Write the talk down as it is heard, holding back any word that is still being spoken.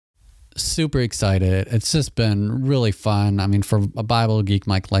super excited. It's just been really fun. I mean, for a Bible geek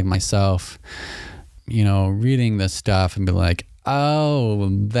like myself, you know, reading this stuff and be like, oh,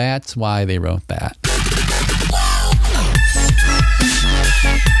 that's why they wrote that.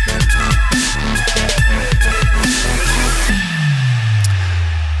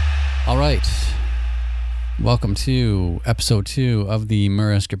 All right. Welcome to episode 2 of the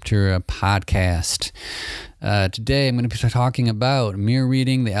Mura Scriptura podcast. Today I'm going to be talking about Mere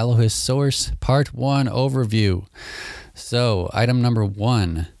Reading the Elohist Source, Part 1 Overview. So, item number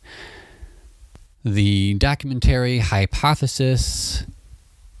 1, the Documentary Hypothesis,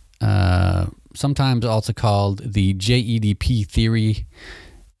 sometimes also called the JEDP theory.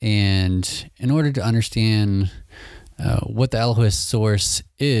 And in order to understand what the Elohist Source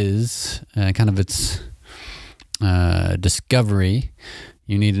is, kind of its discovery,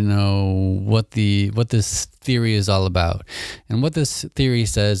 you need to know what this theory is all about. And what this theory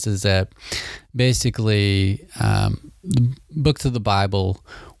says is that basically the books of the Bible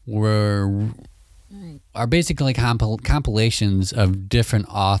are basically compilations of different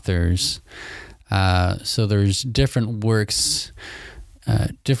authors. So there's different works,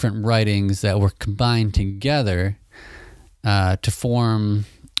 different writings that were combined together to form,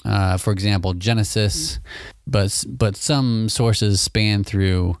 for example, Genesis, but some sources span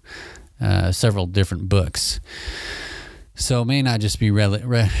through several different books. So it may not just be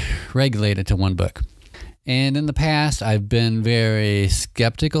regulated to one book. And in the past, I've been very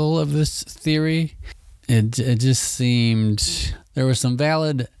skeptical of this theory. It just seemed there were some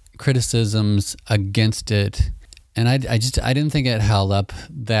valid criticisms against it, and I didn't think it held up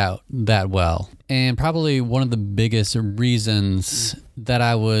that well. And probably one of the biggest reasons that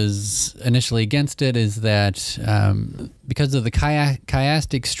I was initially against it is that because of the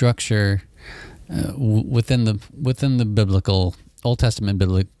chiastic structure within the biblical Old Testament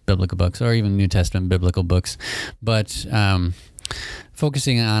biblical books, or even New Testament biblical books, but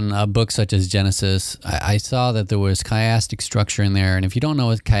focusing on a book such as Genesis, I saw that there was chiastic structure in there. And if you don't know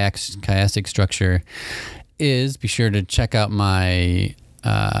what chiastic structure is, be sure to check out my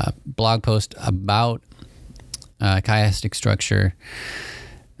blog post about chiastic structure.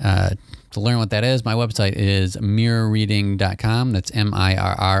 To learn what that is, my website is mirrorreading.com. That's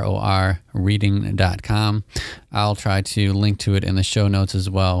MIRROR reading.com. I'll try to link to it in the show notes as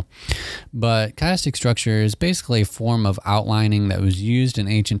well. But chiastic structure is basically a form of outlining that was used in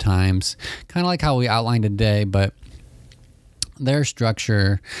ancient times, kind of like how we outline today, but their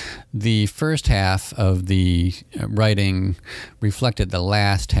structure, the first half of the writing reflected the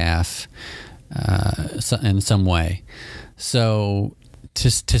last half in some way. So to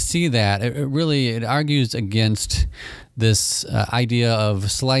see that, it argues against this idea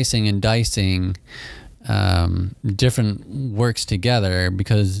of slicing and dicing different works together,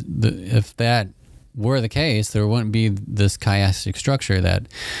 because if that were the case, there wouldn't be this chiastic structure that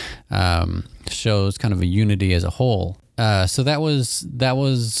shows kind of a unity as a whole. So that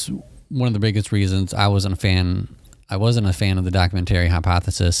was one of the biggest reasons I wasn't a fan of the documentary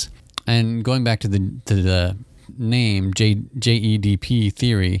hypothesis. And going back to the name JEDP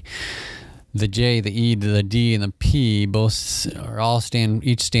theory, the J, the E, the D, and the P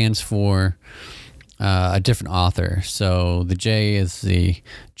each stands for a different author. So the J is the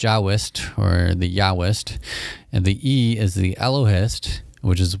Jahwist or the Yahwist, and the E is the Elohist,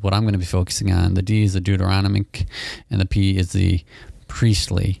 which is what I'm going to be focusing on. The D is the Deuteronomic, and the P is the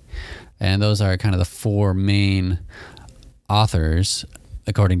priestly. And those are kind of the four main authors,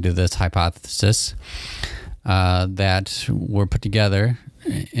 according to this hypothesis, that were put together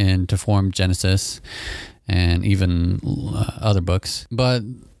to form Genesis and even other books. But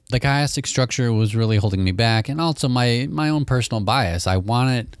the chiastic structure was really holding me back, and also my own personal bias. I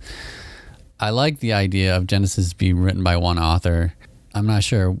like the idea of Genesis being written by one author. I'm not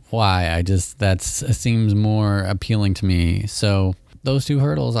sure why. That seems more appealing to me. So those two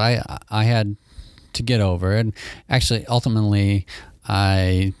hurdles I had to get over, and actually ultimately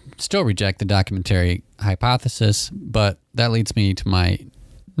I still reject the documentary hypothesis. But that leads me to my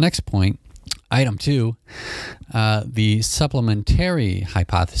next point, item 2, the supplementary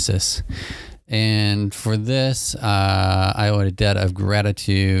hypothesis. And for this, I owe a debt of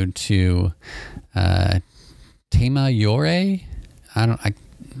gratitude to Tema Yore. I'm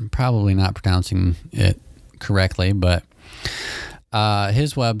probably not pronouncing it correctly, but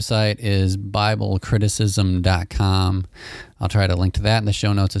his website is BibleCriticism.com. I'll try to link to that in the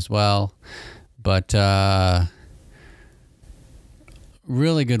show notes as well. But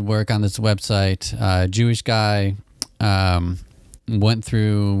really good work on this website. Jewish guy, went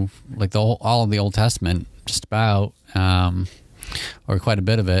through like all of the Old Testament, just about, or quite a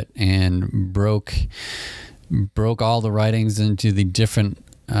bit of it, and broke all the writings into the different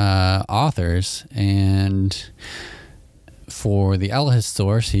authors. And for the Elohist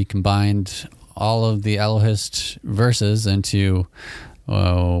Source, he combined all of the Elohist verses into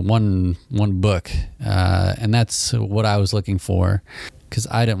one book, and that's what I was looking for, because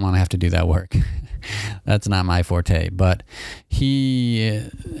I didn't want to have to do that work. That's not my forte. But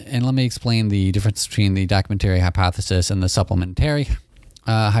and let me explain the difference between the documentary hypothesis and the supplementary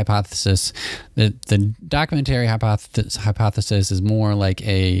hypothesis. The documentary hypothesis is more like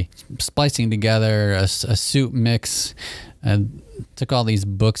a splicing together a soup mix. Took all these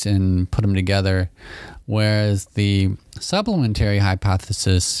books and put them together, whereas the supplementary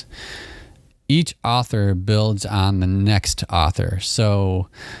hypothesis, each author builds on the next author. So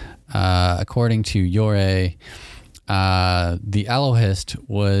according to Yore, the Elohist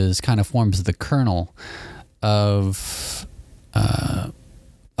kind of forms the kernel of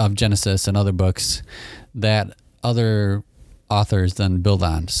Genesis and other books that other authors then build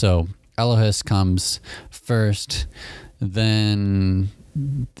on. So Elohist comes first, then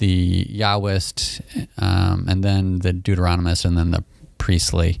the Yahwist, and then the Deuteronomist, and then the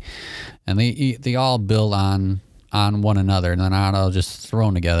priestly, and they all build on one another, and they're not all just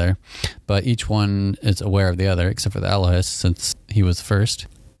thrown together, but each one is aware of the other, except for the Elohist, since he was first.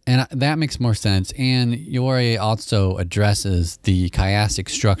 And that makes more sense. And Yore also addresses the chiastic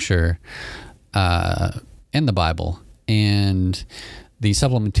structure in the Bible, and the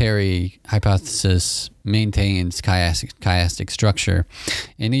supplementary hypothesis maintains chiastic structure,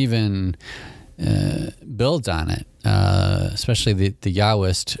 and even builds on it. Especially the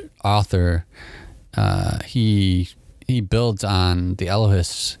Yahwist author, he builds on the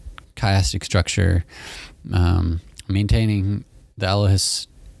Elohist's chiastic structure, maintaining the Elohist's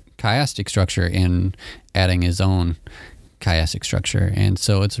chiastic structure and adding his own chiastic structure. And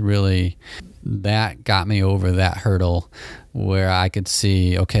so it's really, that got me over that hurdle, where I could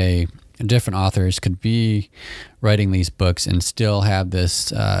see, okay, different authors could be writing these books and still have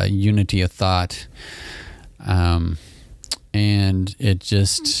this unity of thought. And it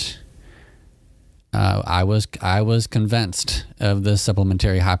just, I was convinced of the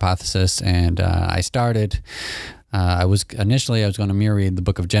supplementary hypothesis, and I started. I was going to mirror read the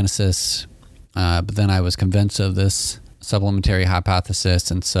book of Genesis, but then I was convinced of this supplementary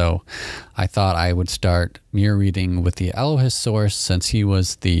hypothesis, and so I thought I would start mirror reading with the Elohist Source, since he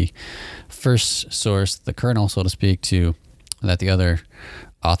was the first source, the kernel, so to speak, that the other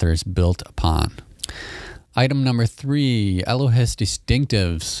authors built upon. Item number 3, Elohist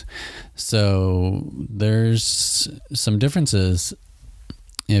distinctives. So there's some differences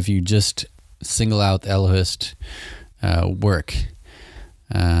if you just single out the Elohist work.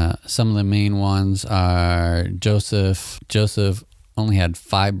 Some of the main ones are Joseph. Joseph only had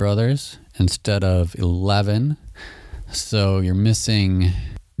 5 brothers instead of 11. So you're missing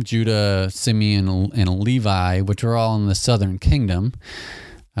Judah, Simeon, and Levi, which are all in the southern kingdom,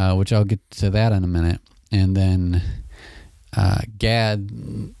 which I'll get to that in a minute. And then Gad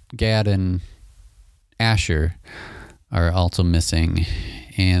and Asher are also missing.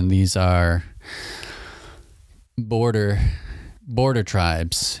 And these are border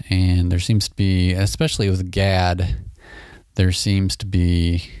tribes, and there seems to be, especially with Gad, there seems to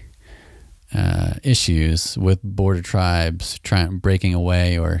be issues with border tribes breaking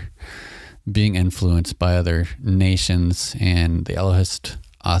away or being influenced by other nations, and the Elohist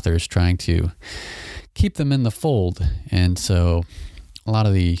authors trying to keep them in the fold. And so a lot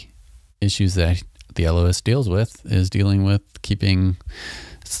of the issues that the Elohist deals with is dealing with keeping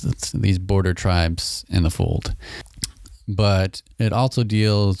these border tribes in the fold. But it also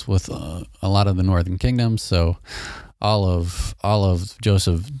deals with a lot of the northern kingdom. So all of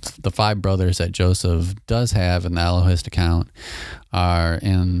Joseph, the 5 brothers that Joseph does have in the Elohist account, are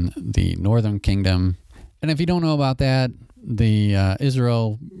in the northern kingdom. And if you don't know about that, the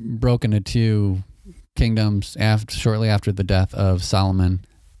Israel broke into 2 kingdoms shortly after the death of Solomon.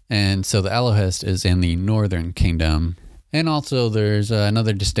 And so the Elohist is in the northern kingdom. And also there's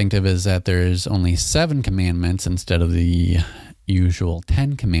another distinctive, is that there's only 7 commandments instead of the usual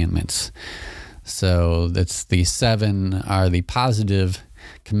 10 commandments. So that's the 7 are the positive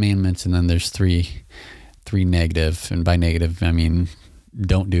commandments, and then there's 3 negative. And by negative, I mean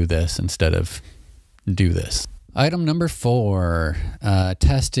don't do this instead of do this. Item number 4,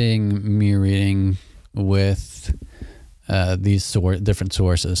 testing mirror reading with these different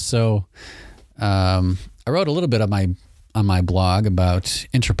sources. So I wrote a little bit on my blog about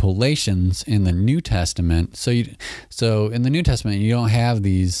interpolations in the New Testament. So in the New Testament, you don't have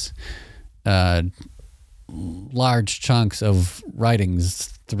these large chunks of writings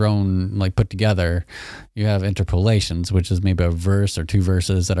thrown, like put together. You have interpolations, which is maybe a verse or two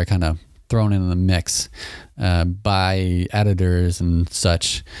verses that are kind of thrown in the mix by editors and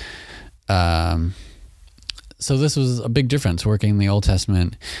such. So this was a big difference working in the Old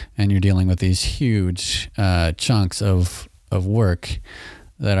Testament, and you're dealing with these huge chunks of work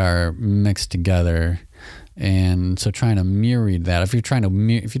that are mixed together. And so trying to mirror read that, if you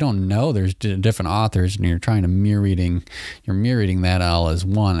don't know there's different authors and you're trying to mirror reading that all as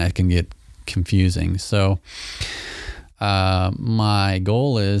one, that can get confusing. So my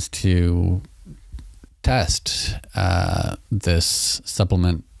goal is to test this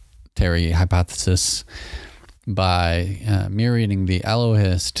supplementary hypothesis by mirror reading the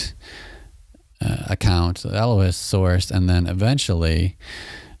Elohist account, the Elohist source, and then eventually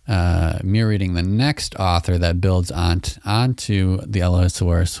mirror reading the next author that builds onto the Elohist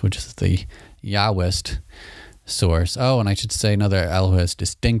source, which is the Yahwist source. Oh, and I should say another Elohist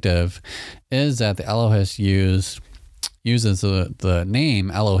distinctive is that the Elohist uses the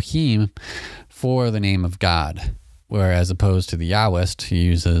name Elohim for the name of God, whereas opposed to the Yahwist, he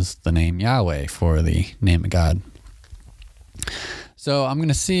uses the name Yahweh for the name of God. So I'm going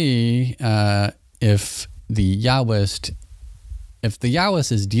to see if the Yahwist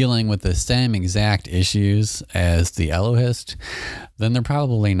is dealing with the same exact issues as the Elohist, then they're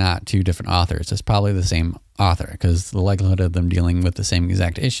probably not two different authors. It's probably the same author, because the likelihood of them dealing with the same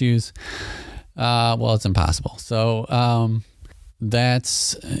exact issues, well, it's impossible. So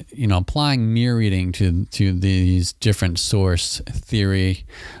that's, applying mirror reading to these different source theory.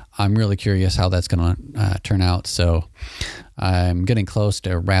 I'm really curious how that's going to turn out. So I'm getting close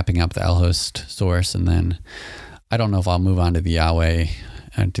to wrapping up the Elohist source, and then I don't know if I'll move on to the Yahweh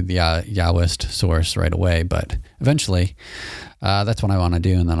and to the Yahwist source right away, but eventually that's what I want to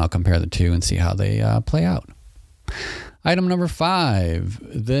do, and then I'll compare the two and see how they play out. Item number 5.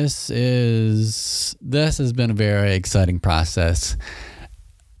 This has been a very exciting process.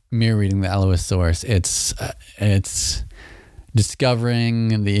 Mirror reading the Elohist source. It's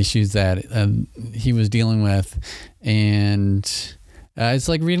discovering the issues that he was dealing with, and it's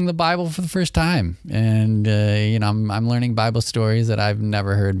like reading the Bible for the first time. And I'm learning Bible stories that I've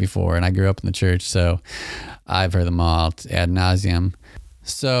never heard before, and I grew up in the church, so I've heard them all ad nauseum.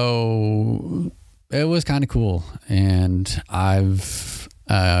 So it was kind of cool, and I've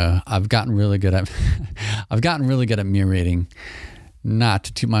gotten really good at mirror reading. Not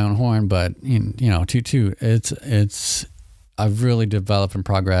to toot my own horn, but it's I've really developed and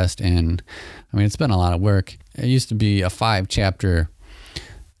progressed, and it's been a lot of work. It used to be a 5-chapter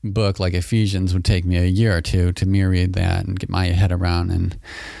book like Ephesians would take me a year or two to mirror read that and get my head around, and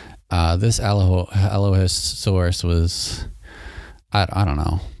this Elohist source was I don't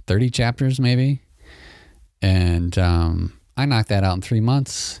know, 30 chapters maybe, and I knocked that out in 3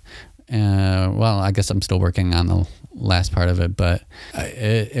 months. Well, I guess I'm still working on the last part of it, but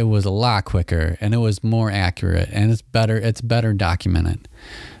it was a lot quicker, and it was more accurate, and it's better documented.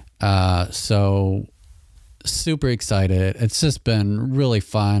 So super excited. It's just been really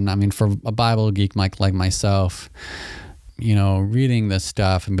fun. For a Bible geek like myself, reading this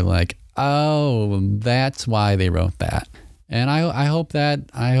stuff and be like, oh, that's why they wrote that. And I hope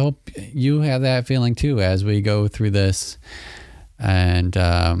you have that feeling too as we go through this. And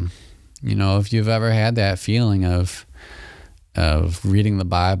if you've ever had that feeling of reading the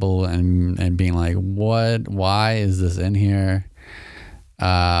Bible and being like, why is this in here?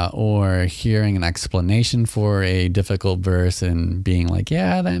 Or hearing an explanation for a difficult verse and being like,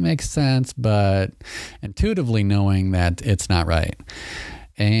 yeah, that makes sense, but intuitively knowing that it's not right.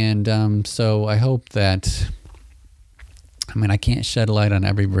 And so I hope that, I can't shed light on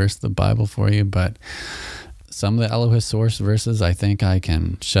every verse of the Bible for you, but some of the Elohist source verses I think I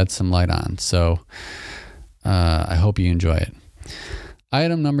can shed some light on. So I hope you enjoy it.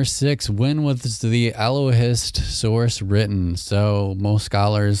 Item number 6, when was the Elohist source written? So most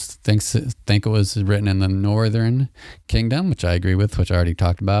scholars think it was written in the Northern Kingdom, which I agree with, which I already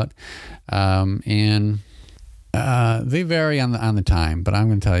talked about. And they vary on the time, but I'm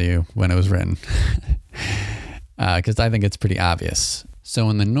going to tell you when it was written because I think it's pretty obvious. So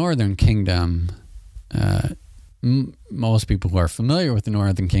in the Northern Kingdom, most people who are familiar with the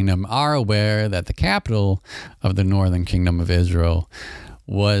Northern Kingdom are aware that the capital of the Northern Kingdom of Israel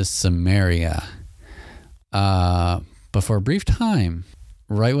was Samaria. But for a brief time,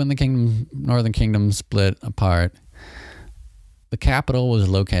 right when the Northern Kingdom split apart, the capital was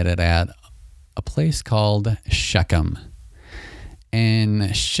located at a place called Shechem.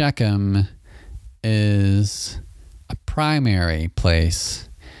 And Shechem is a primary place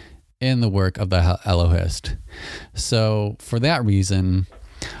in the work of the Elohist. So for that reason,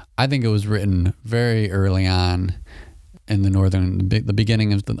 I think it was written very early on in the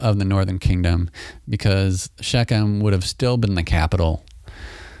beginning of the Northern Kingdom, because Shechem would have still been the capital.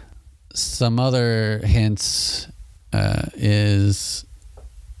 Some other hints has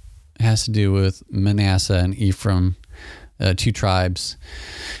to do with Manasseh and Ephraim, two tribes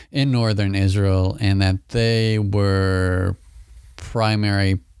in northern Israel, and that they were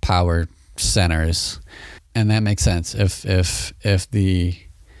primary power centers. And that makes sense. If the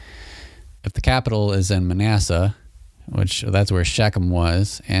capital is in Manasseh, which that's where Shechem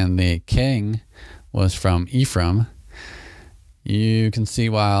was, and the king was from Ephraim, you can see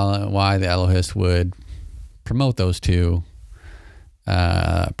why the Elohist would promote those two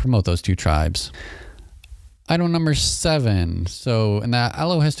tribes. Item number 7. So in the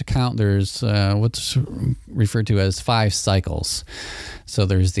Elohist account, there's what's referred to as 5 cycles. So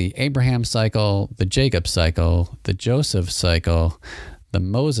there's the Abraham cycle, the Jacob cycle, the Joseph cycle, the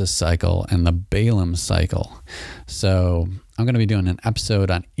Moses cycle, and the Balaam cycle. So I'm going to be doing an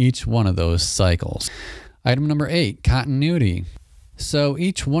episode on each one of those cycles. Item number 8, continuity. So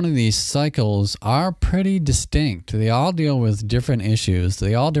each one of these cycles are pretty distinct. They all deal with different issues.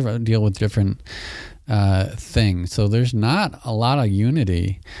 They all deal with different things. So there's not a lot of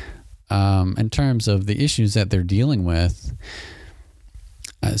unity in terms of the issues that they're dealing with.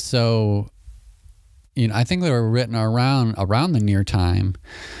 So I think they were written around the near time,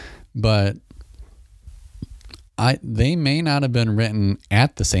 but they may not have been written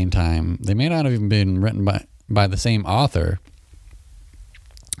at the same time. They may not have even been written by the same author.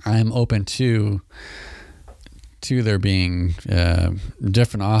 I'm open to there being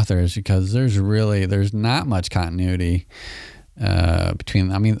different authors, because there's not much continuity between.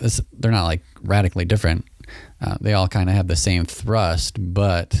 They're not like radically different. They all kind of have the same thrust,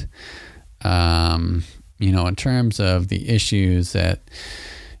 but in terms of the issues that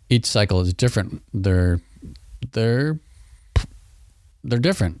each cycle is different, they're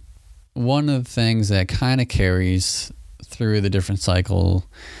different. One of the things that kind of carries through the different cycle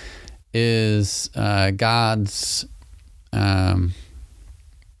is God's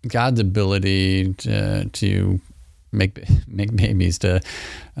ability to make babies,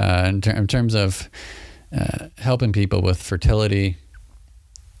 in terms of helping people with fertility.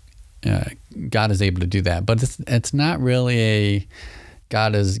 God is able to do that, but it's not really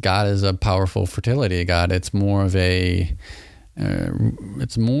God is a powerful fertility God. It's more of a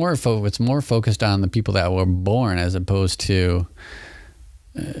it's more focused on the people that were born, as opposed to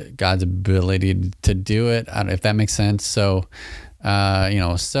God's ability to do it. I don't know if that makes sense. So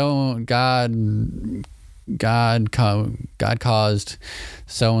so God caused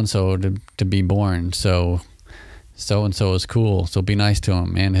so and so to be born. So and so is cool, so be nice to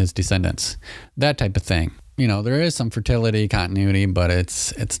him and his descendants. That type of thing. There is some fertility continuity, but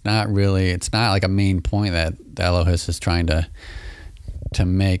it's not like a main point that the Elohist is trying to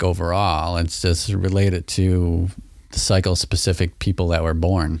make overall. It's just related to the cycle specific people that were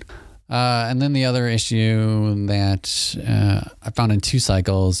born. And then the other issue that I found in 2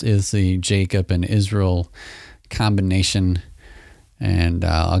 cycles is the Jacob and Israel combination, and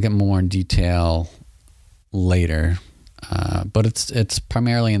I'll get more in detail later. But it's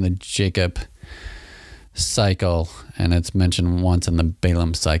primarily in the Jacob cycle, and it's mentioned once in the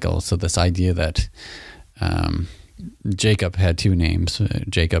Balaam cycle. So this idea that Jacob had 2 names,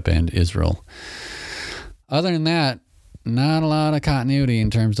 Jacob and Israel. Other than that, not a lot of continuity in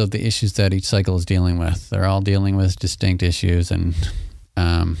terms of the issues that each cycle is dealing with. They're all dealing with distinct issues, and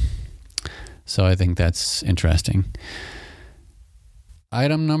so I think that's interesting.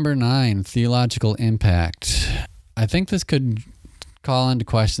 Item number 9, theological impact. I think this could call into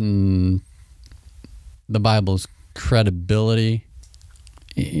question the Bible's credibility.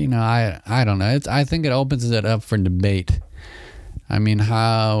 I don't know. I think it opens it up for debate.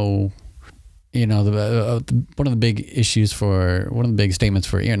 How one of the big statements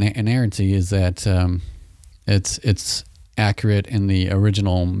for inerrancy is that it's accurate in the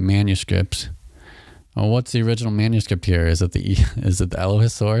original manuscripts. Well, what's the original manuscript here? Is it the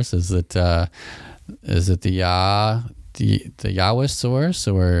Elohist Source? Is it the Yahweh Source,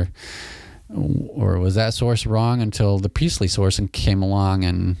 or was that source wrong until the priestly source came along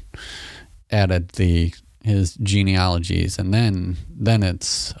and added his genealogies, and then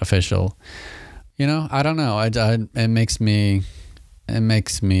it's official? I don't know. It makes me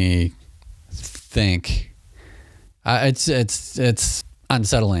think. It's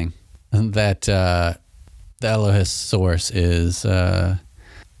unsettling that the Elohist Source is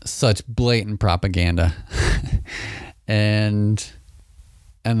such blatant propaganda, and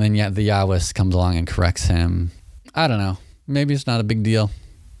and then yet the Yahwist comes along and corrects him. I don't know. Maybe it's not a big deal,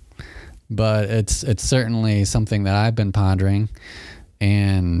 but it's certainly something that I've been pondering,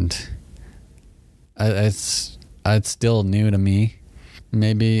 and it's still new to me.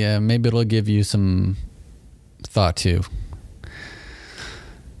 Maybe it'll give you some thought too.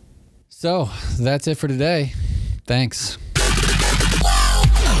 So that's it for today. Thanks.